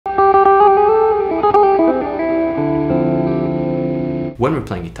when we're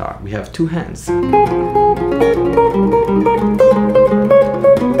playing guitar, we have two hands.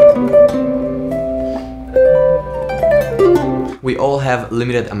 We all have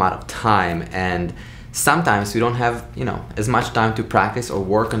limited amount of time, and sometimes we don't have, you know, as much time to practice or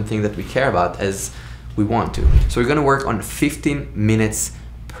work on things that we care about as we want to. So we're gonna work on 15 minutes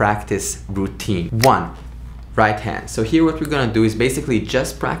practice routine. 1, right hand. So here what we're gonna do is basically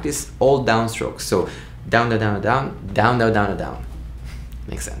just practice all downstrokes. So down, down, down, down, down, down, down, down.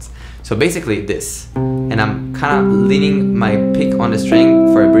 Makes sense. So basically this, and I'm kind of leaning my pick on the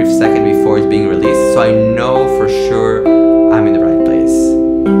string for a brief second before it's being released, so I know for sure I'm in the right place.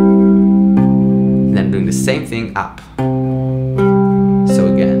 And then doing the same thing up. So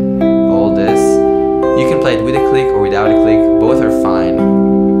again, all this. You can play it with a click or without a click, both are fine.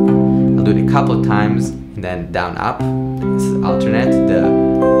 I'll do it a couple of times, and then down up. This is alternate, the,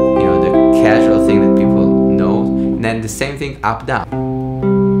 you know, the casual thing that people know. And then the same thing up, down.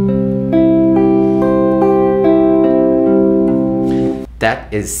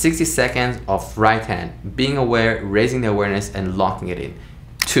 That is 60 seconds of right hand, being aware, raising the awareness, and locking it in.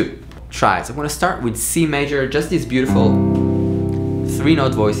 2, triads. I'm going to start with C major, just this beautiful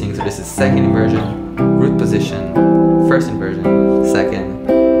 3-note voicing. So this is second inversion, root position, first inversion, second,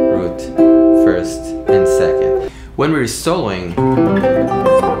 root, first, and second. When we're soloing,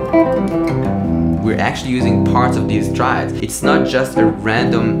 we're actually using parts of these triads. It's not just a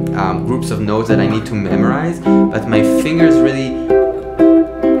random groups of notes that I need to memorize, but my fingers really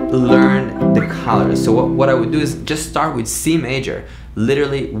learn the colors. So what I would do is just start with C major,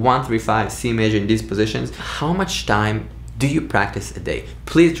 literally 1, 3, 5, C major in these positions. How much time do you practice a day?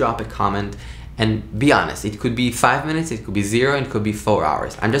 Please drop a comment and be honest. It could be 5 minutes, it could be 0, and it could be 4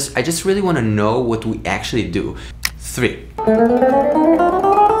 hours. I just really want to know what we actually do. 3.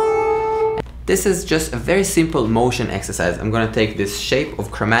 This is just a very simple motion exercise. I'm going to take this shape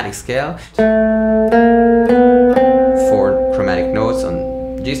of chromatic scale, 4 chromatic notes on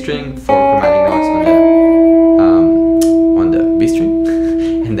G string, 4 chromatic notes on the B string,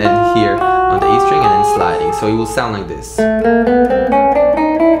 and then here on the E string, and then sliding. So it will sound like this.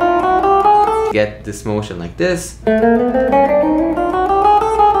 Get this motion like this, or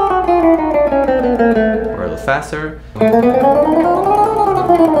a little faster.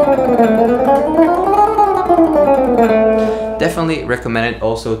 Definitely recommend it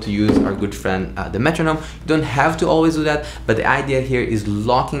also to use our good friend the metronome. You don't have to always do that, but the idea here is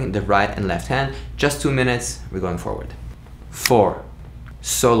locking the right and left hand. Just 2 minutes, we're going forward. 4,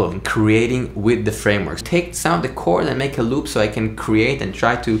 soloing, creating with the framework. Take some of the chords and make a loop so I can create and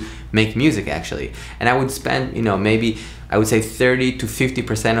try to make music actually. And I would spend, you know, maybe I would say 30 to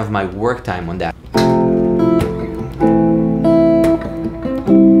 50% of my work time on that.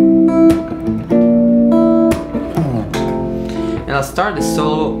 And I'll start the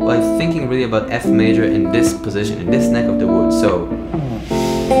solo by thinking really about F major in this position, in this neck of the wood. So,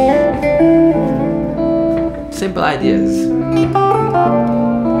 simple ideas.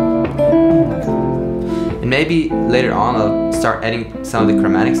 And maybe later on I'll start adding some of the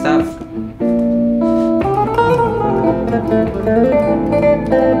chromatic stuff.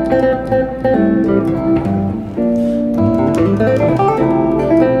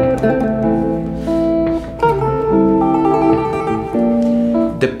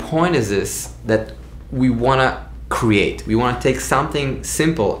 The point is this, that we want to create. We want to take something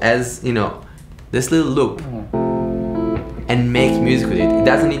simple as, you know, this little loop and make music with it. It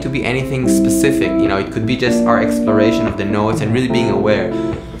doesn't need to be anything specific, you know, it could be just our exploration of the notes and really being aware.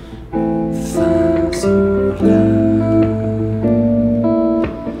 Fa, sol, la.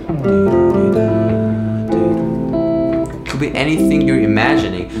 Be anything you're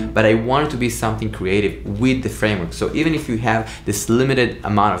imagining, but I want it to be something creative with the framework. So even if you have this limited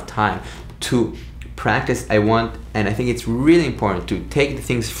amount of time to practice, I want, and I think it's really important to take the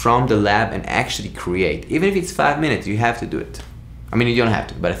things from the lab and actually create. Even if it's 5 minutes, you have to do it. I mean, you don't have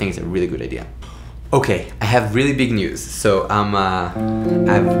to, but I think it's a really good idea. Okay, I have really big news. So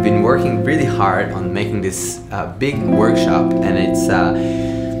I've been working really hard on making this big workshop, and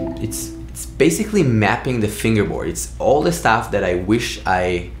it's basically mapping the fingerboard. It's all the stuff that I wish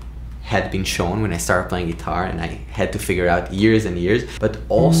I had been shown when I started playing guitar, and I had to figure out years and years. But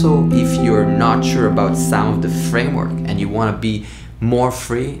also, if you're not sure about some of the framework and you want to be more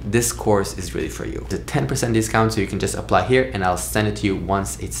free, this course is really for you. It's a 10% discount, so you can just apply here and I'll send it to you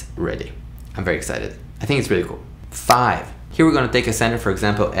once it's ready. I'm very excited. I think it's really cool. 5. Here we're going to take a center, for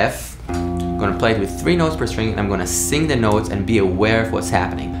example, F. I'm going to play it with 3 notes per string, and I'm going to sing the notes and be aware of what's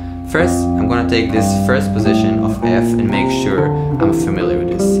happening. First, I'm going to take this first position of F and make sure I'm familiar with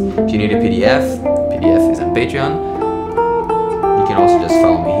this. If you need a PDF is on Patreon. You can also just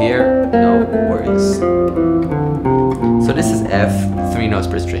follow me here, no worries. So this is F, 3 notes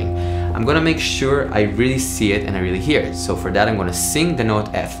per string. I'm gonna make sure I really see it and I really hear it. So for that, I'm gonna sing the note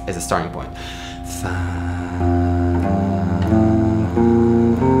F as a starting point. Fa.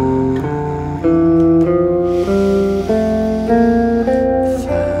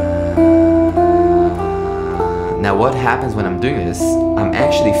 Now what happens when I'm doing this, I'm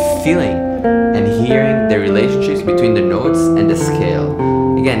actually feeling and hearing the relationships between the notes and the scale.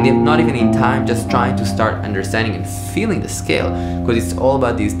 Again, not even in time, just trying to start understanding and feeling the scale, because it's all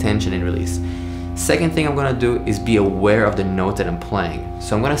about these tension and release. Second thing I'm gonna do is be aware of the note that I'm playing.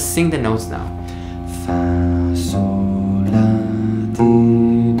 So I'm gonna sing the notes now. Fa, sol, la,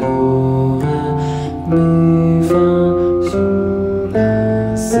 ti, do, re, mi, fa, sol,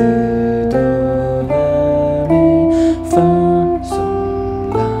 la, si, do, re, mi, fa, sol,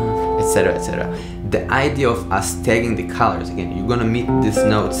 la, etc., etc. The idea of us tagging the colors, again, you're gonna meet this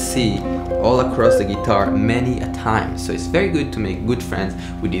note C all across the guitar many a time. So it's very good to make good friends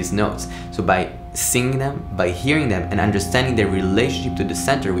with these notes. So by singing them, by hearing them, and understanding their relationship to the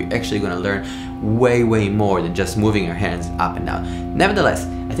center, we're actually gonna learn way, way more than just moving our hands up and down. Nevertheless,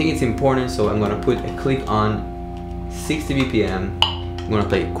 I think it's important, so I'm gonna put a click on 60 BPM. I'm gonna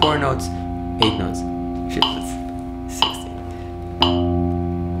play chord notes, 8 notes, triplets, 60.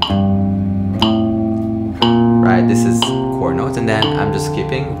 Right, this is chord notes, and then I'm just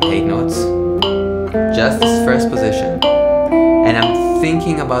skipping 8 notes, just this first position, and I'm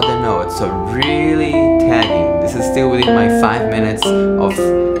thinking about the notes, so really tagging. This is still within my 5 minutes of,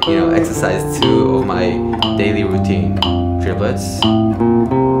 you know, exercise 2 of my daily routine. Triplets,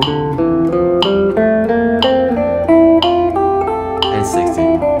 and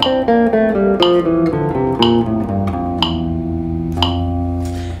 16.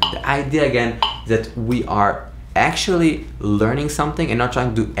 The idea again is that we are actually learning something and not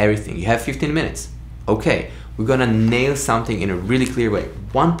trying to do everything. You have 15 minutes. Okay, we're gonna nail something in a really clear way.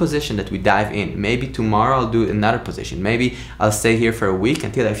 One position that we dive in. Maybe tomorrow I'll do another position. Maybe I'll stay here for a week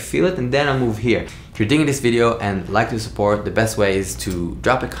until I feel it, and then I'll move here. If you're digging this video and like to support, the best way is to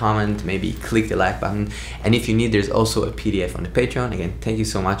drop a comment, maybe click the like button. And if you need, there's also a PDF on the Patreon. Again, thank you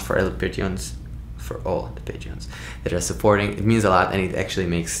so much for all the Patreons that are supporting. It means a lot, and it actually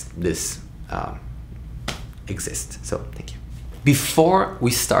makes this exist. So thank you. Before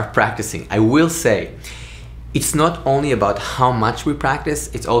we start practicing, I will say it's not only about how much we practice,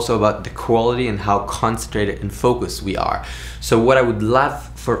 it's also about the quality and how concentrated and focused we are. So what I would love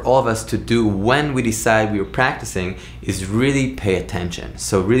for all of us to do when we decide we're practicing is really pay attention.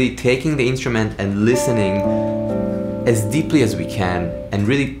 So really taking the instrument and listening as deeply as we can, and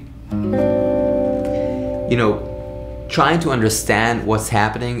really, you know, trying to understand what's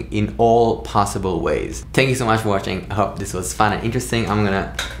happening in all possible ways. Thank you so much for watching. I hope this was fun and interesting. I'm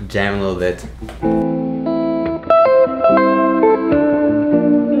gonna jam a little bit.